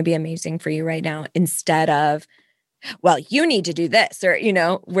 How can I be amazing for you right now? Instead of, well, you need to do this, or,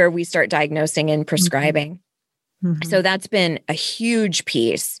 where we start diagnosing and prescribing. So that's been a huge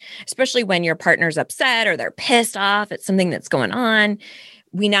piece, especially when your partner's upset or they're pissed off at something that's going on.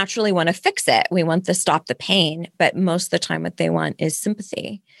 We naturally want to fix it. We want to stop the pain, but most of the time what they want is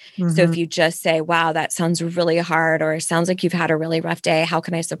sympathy. So if you just say, wow, that sounds really hard, or it sounds like you've had a really rough day, how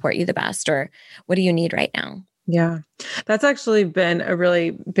can I support you the best? Or what do you need right now? Yeah, that's actually been a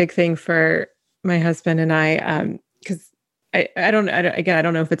really big thing for my husband and I, because I don't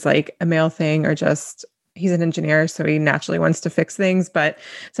know if it's like a male thing or just he's an engineer, so he naturally wants to fix things. But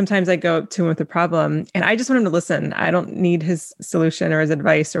sometimes I go up to him with a problem and I just want him to listen. I don't need his solution or his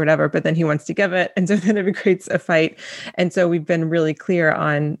advice or whatever, but then he wants to give it. And so then it creates a fight. And so we've been really clear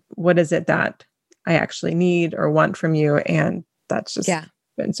on what is it that I actually need or want from you. And that's just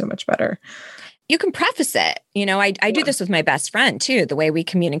been so much better. You can preface it. I do this with my best friend too, the way we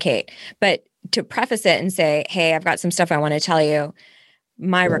communicate. But to preface it and say, hey, I've got some stuff I want to tell you.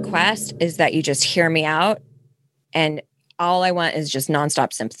 My request is that you just hear me out, and all I want is just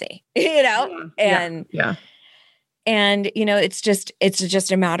nonstop sympathy, and it's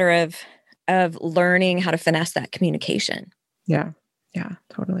just a matter of learning how to finesse that communication. Yeah. Yeah,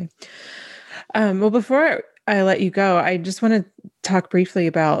 totally. Well, before I let you go, I just want to talk briefly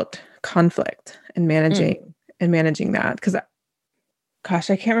about conflict and managing that. Because,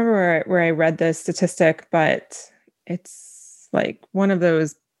 gosh, I can't remember where I read this statistic, but it's like one of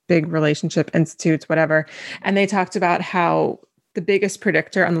those big relationship institutes, whatever. And they talked about how the biggest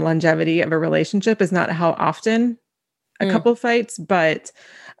predictor on the longevity of a relationship is not how often a couple fights, but,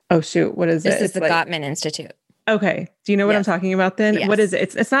 what is this it? This is the Gottman Institute. Okay. Do you know what I'm talking about then? Yes. What is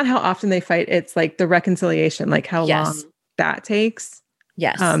it? It's not how often they fight. It's like the reconciliation, like how long that takes.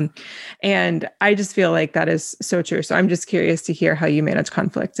 Yes. And I just feel like that is so true. So I'm just curious to hear how you manage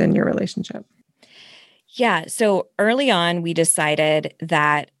conflict in your relationship. Yeah. So early on, we decided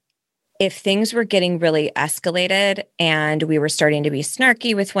that if things were getting really escalated and we were starting to be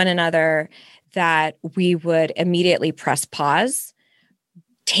snarky with one another, that we would immediately press pause,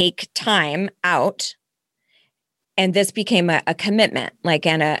 take time out. And this became a commitment, like,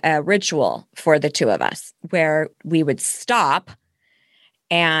 and a ritual for the two of us, where we would stop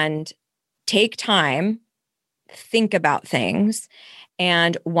and take time, think about things.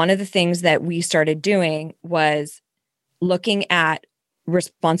 And one of the things that we started doing was looking at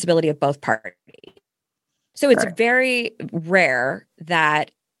responsibility of both parties. So it's very rare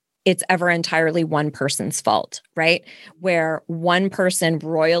that it's ever entirely one person's fault, right? Where one person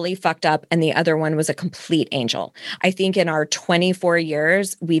royally fucked up and the other one was a complete angel. I think in our 24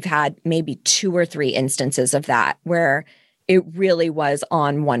 years, we've had maybe 2 or 3 instances of that where it really was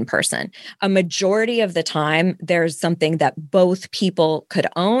on one person. A majority of the time, there's something that both people could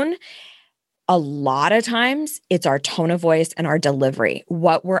own. A lot of times, it's our tone of voice and our delivery,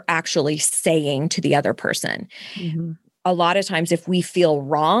 what we're actually saying to the other person. Mm-hmm. A lot of times, if we feel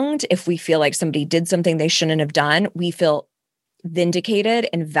wronged, if we feel like somebody did something they shouldn't have done, we feel vindicated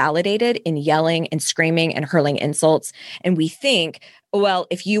and validated in yelling and screaming and hurling insults. And we think, well,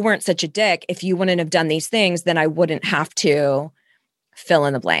 if you weren't such a dick, if you wouldn't have done these things, then I wouldn't have to fill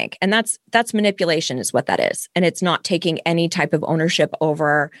in the blank. And that's manipulation is what that is. And it's not taking any type of ownership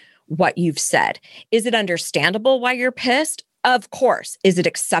over what you've said. Is it understandable why you're pissed? Of course. Is it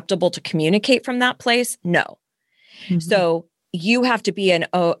acceptable to communicate from that place? No. Mm-hmm. So you have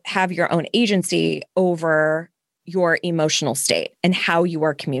to have your own agency over your emotional state and how you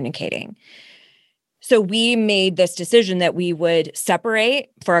are communicating. So we made this decision that we would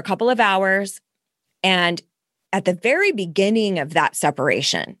separate for a couple of hours. And at the very beginning of that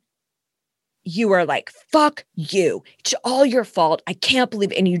separation, you were like, fuck you. It's all your fault. I can't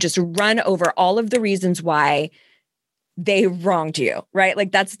believe it. And you just run over all of the reasons why they wronged you, right?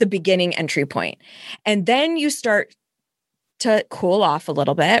 Like that's the beginning entry point. And then you start to cool off a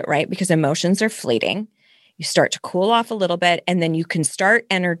little bit, right? Because emotions are fleeting. You start to cool off a little bit, and then you can start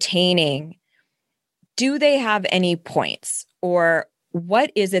entertaining. Do they have any points? Or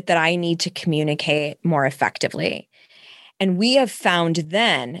what is it that I need to communicate more effectively? And we have found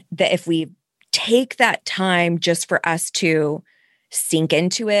then that if we take that time just for us to sink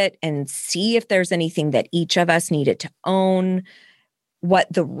into it and see if there's anything that each of us needed to own,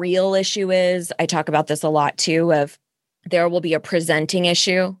 what the real issue is. I talk about this a lot too, of there will be a presenting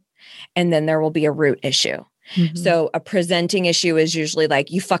issue and then there will be a root issue. Mm-hmm. So a presenting issue is usually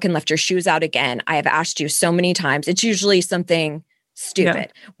like, you fucking left your shoes out again. I have asked you so many times. It's usually something stupid.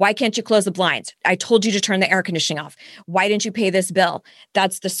 Yeah. Why can't you close the blinds? I told you to turn the air conditioning off. Why didn't you pay this bill?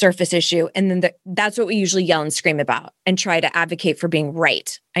 That's the surface issue. And then that's what we usually yell and scream about and try to advocate for being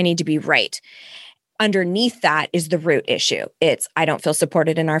right. I need to be right. Underneath that is the root issue. It's, I don't feel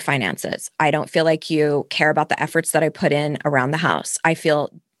supported in our finances. I don't feel like you care about the efforts that I put in around the house. I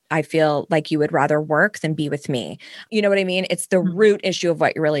feel like you would rather work than be with me. You know what I mean? It's the root issue of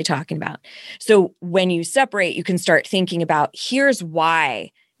what you're really talking about. So when you separate, you can start thinking about, here's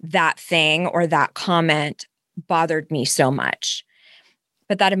why that thing or that comment bothered me so much.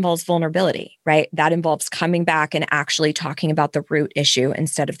 But that involves vulnerability, right? That involves coming back and actually talking about the root issue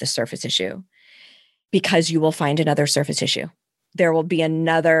instead of the surface issue, because you will find another surface issue. There will be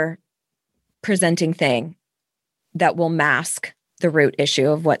another presenting thing that will mask the root issue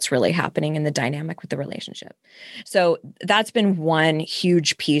of what's really happening in the dynamic with the relationship. So that's been one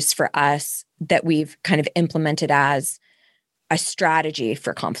huge piece for us that we've kind of implemented as a strategy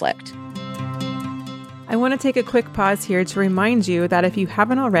for conflict. I want to take a quick pause here to remind you that if you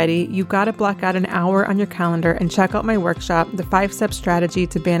haven't already, you've got to block out an hour on your calendar and check out my workshop, The 5-Step Strategy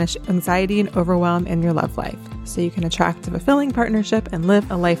to Banish Anxiety and Overwhelm in Your Love Life, so you can attract a fulfilling partnership and live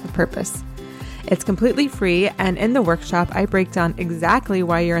a life of purpose. It's completely free, and in the workshop, I break down exactly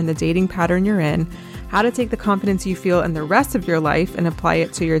why you're in the dating pattern you're in, how to take the confidence you feel in the rest of your life and apply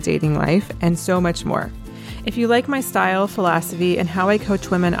it to your dating life, and so much more. If you like my style, philosophy, and how I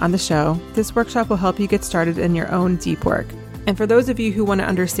coach women on the show, this workshop will help you get started in your own deep work. And for those of you who want to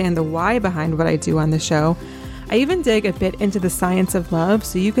understand the why behind what I do on the show, I even dig a bit into the science of love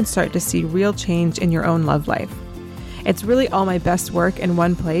so you can start to see real change in your own love life. It's really all my best work in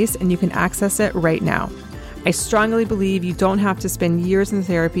one place, and you can access it right now. I strongly believe you don't have to spend years in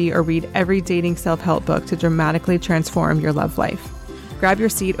therapy or read every dating self-help book to dramatically transform your love life. Grab your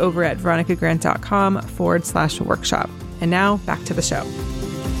seat over at veronicagrant.com/workshop. And now back to the show.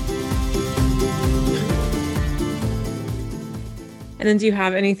 And then do you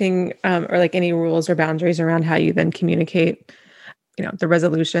have anything or like any rules or boundaries around how you then communicate, the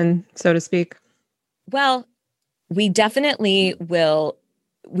resolution, so to speak? Well, we definitely will.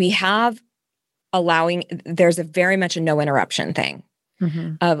 We have there's very much a no interruption thing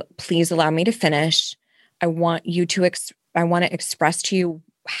of, please allow me to finish. I want to express to you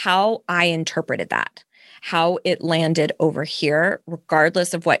how I interpreted that, how it landed over here,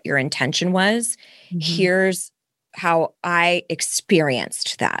 regardless of what your intention was. Here's how I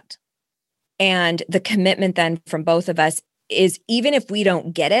experienced that. And the commitment then from both of us is, even if we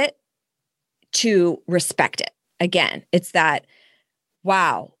don't get it, to respect it. Again, it's that,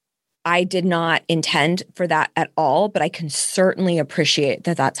 wow, I did not intend for that at all, but I can certainly appreciate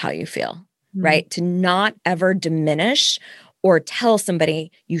that that's how you feel, right? To not ever diminish or tell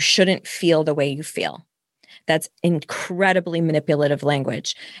somebody you shouldn't feel the way you feel. That's incredibly manipulative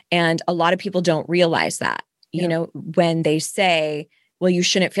language. And a lot of people don't realize that, you know, when they say, well, you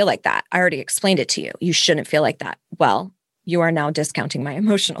shouldn't feel like that. I already explained it to you. You shouldn't feel like that. Well, you are now discounting my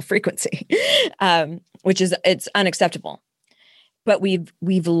emotional frequency, which is, it's unacceptable. But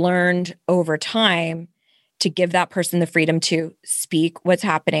we've learned over time to give that person the freedom to speak what's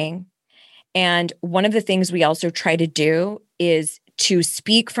happening. And one of the things we also try to do is to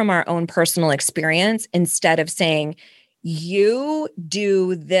speak from our own personal experience instead of saying, you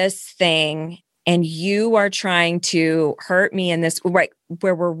do this thing and you are trying to hurt me in this, right,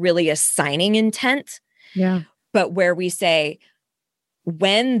 where we're really assigning intent. Yeah. But where we say,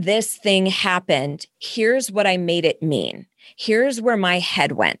 when this thing happened, here's what I made it mean. Here's where my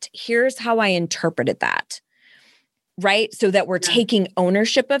head went. Here's how I interpreted that. Right? So that we're taking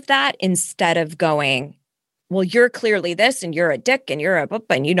ownership of that instead of going, well, you're clearly this and you're a dick and you're a blah,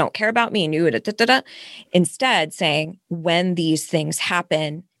 and you don't care about me and you da, da, da, da. Instead saying, when these things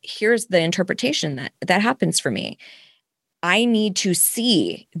happen, here's the interpretation that happens for me. I need to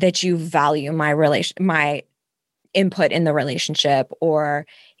see that you value my input in the relationship, or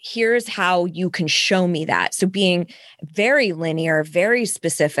here's how you can show me that. So being very linear, very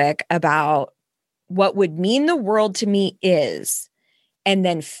specific about what would mean the world to me is, and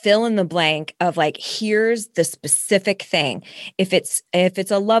then fill in the blank of like, here's the specific thing. If it's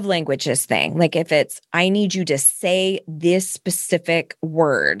a love languages thing, like if it's, I need you to say this specific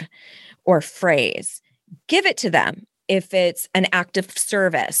word or phrase, give it to them. If it's an act of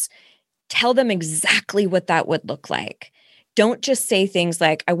service, tell them exactly what that would look like. Don't just say things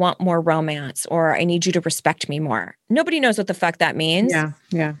like, I want more romance, or I need you to respect me more. Nobody knows what the fuck that means. Yeah.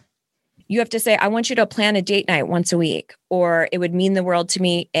 Yeah. You have to say, I want you to plan a date night once a week, or it would mean the world to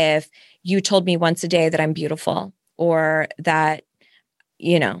me if you told me once a day that I'm beautiful, or that,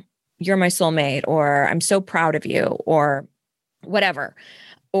 you know, you're my soulmate, or I'm so proud of you, or whatever.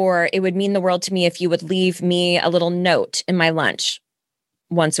 Or it would mean the world to me if you would leave me a little note in my lunch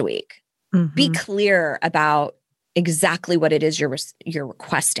once a week. Mm-hmm. Be clear about exactly what it is you're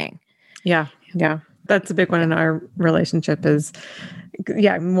requesting. Yeah. Yeah. That's a big one in our relationship is,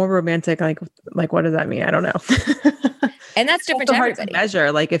 more romantic. Like, what does that mean? I don't know. And that's different to everybody. To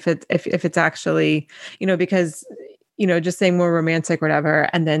measure, like if it's actually, because, just saying more romantic, whatever.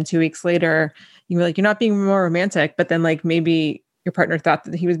 And then 2 weeks later, you're like, you're not being more romantic, but then like maybe your partner thought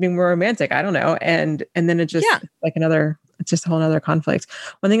that he was being more romantic. I don't know. And then it just it's just a whole other conflict.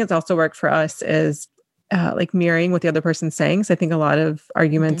 One thing that's also worked for us is like mirroring what the other person's saying. So I think a lot of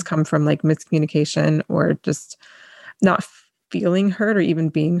arguments come from like miscommunication or just not feeling heard or even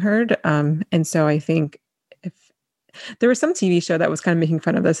being heard. And so I think if there was some TV show that was kind of making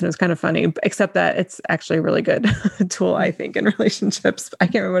fun of this and it was kind of funny, except that it's actually a really good tool, I think, in relationships. I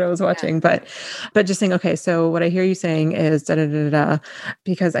can't remember what I was watching, but just saying, okay, so what I hear you saying is da, da, da, da,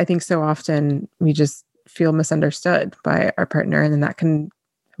 because I think so often we just feel misunderstood by our partner. And then that can,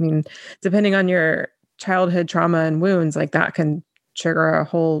 depending on your childhood trauma and wounds, like that can trigger a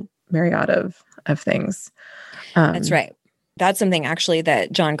whole myriad of things. That's right. That's something actually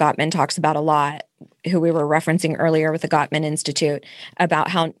that John Gottman talks about a lot, who we were referencing earlier with the Gottman Institute, about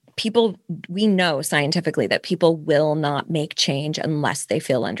how we know scientifically that people will not make change unless they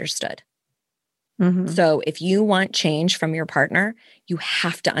feel understood. Mm-hmm. So if you want change from your partner, you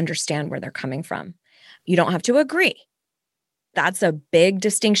have to understand where they're coming from. You don't have to agree. That's a big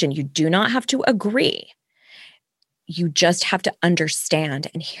distinction. You do not have to agree. You just have to understand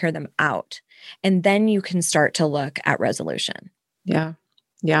and hear them out. And then you can start to look at resolution. Yeah.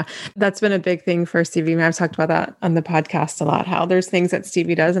 Yeah. That's been a big thing for Stevie. I've talked about that on the podcast a lot, how there's things that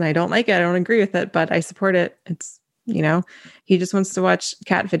Stevie does and I don't like it. I don't agree with it, but I support it. It's, he just wants to watch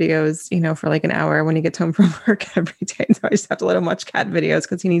cat videos, for like an hour when he gets home from work every day. So I just have to let him watch cat videos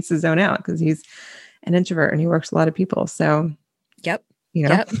because he needs to zone out because he's an introvert and he works with a lot of people. So, yep.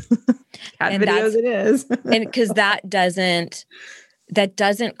 Cat videos it is. And because that doesn't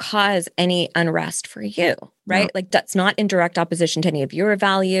cause any unrest for you, right? No. Like that's not in direct opposition to any of your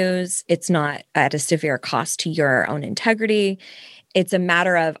values. It's not at a severe cost to your own integrity. It's a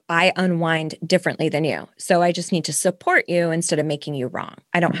matter of I unwind differently than you. So I just need to support you instead of making you wrong.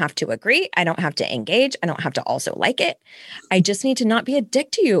 I don't have to agree. I don't have to engage. I don't have to also like it. I just need to not be a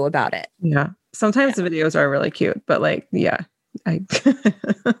dick to you about it. Yeah. Sometimes the videos are really cute, but like, I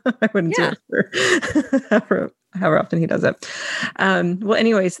wouldn't do it for however often he does it. Well,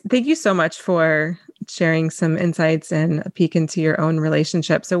 anyways, thank you so much for sharing some insights and a peek into your own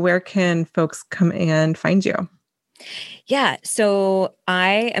relationship. So where can folks come and find you? Yeah. So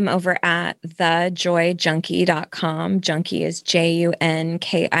I am over at thejoyjunkie.com. Junkie is Junkie.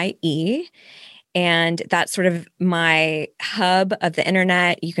 And that's sort of my hub of the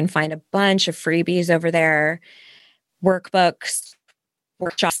internet. You can find a bunch of freebies over there, workbooks,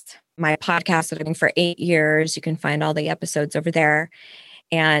 workshops, my podcast that I've been for 8 years. You can find all the episodes over there.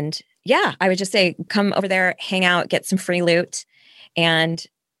 And yeah, I would just say, come over there, hang out, get some free loot. And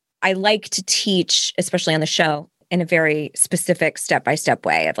I like to teach, especially on the show, in a very specific step-by-step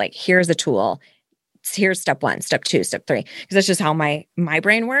way of like, here's a tool. Here's step 1, step 2, step 3, because that's just how my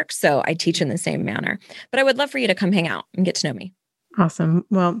brain works. So I teach in the same manner. But I would love for you to come hang out and get to know me. Awesome.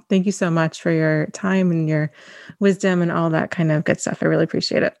 Well, thank you so much for your time and your wisdom and all that kind of good stuff. I really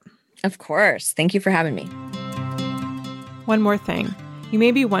appreciate it. Of course. Thank you for having me. One more thing. You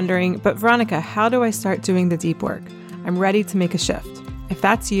may be wondering, but Veronica, how do I start doing the deep work? I'm ready to make a shift. If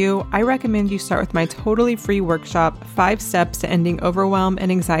that's you, I recommend you start with my totally free workshop, 5 Steps to Ending Overwhelm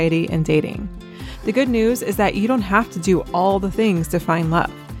and Anxiety in Dating. The good news is that you don't have to do all the things to find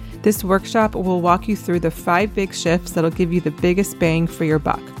love. This workshop will walk you through the 5 big shifts that'll give you the biggest bang for your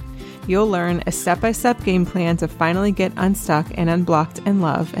buck. You'll learn a step-by-step game plan to finally get unstuck and unblocked in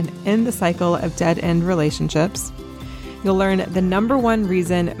love and end the cycle of dead-end relationships. You'll learn the number 1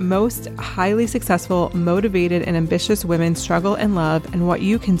 reason most highly successful, motivated, and ambitious women struggle in love and what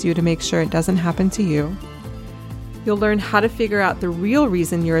you can do to make sure it doesn't happen to you. You'll learn how to figure out the real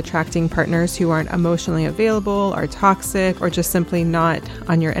reason you're attracting partners who aren't emotionally available, are toxic, or just simply not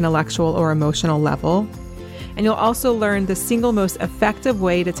on your intellectual or emotional level. And you'll also learn the single most effective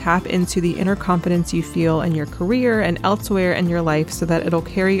way to tap into the inner confidence you feel in your career and elsewhere in your life so that it'll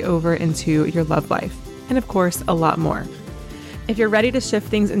carry over into your love life. And of course, a lot more. If you're ready to shift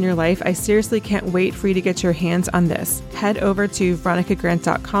things in your life, I seriously can't wait for you to get your hands on this. Head over to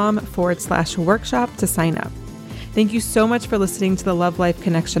veronicagrant.com/workshop to sign up. Thank you so much for listening to the Love Life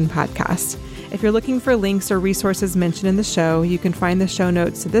Connection podcast. If you're looking for links or resources mentioned in the show, you can find the show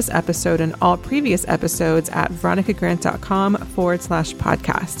notes to this episode and all previous episodes at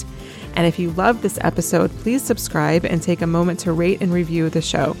veronicagrant.com/podcast. And if you love this episode, please subscribe and take a moment to rate and review the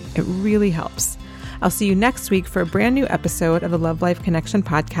show. It really helps. I'll see you next week for a brand new episode of the Love Life Connection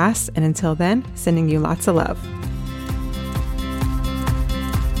podcast. And until then, sending you lots of love.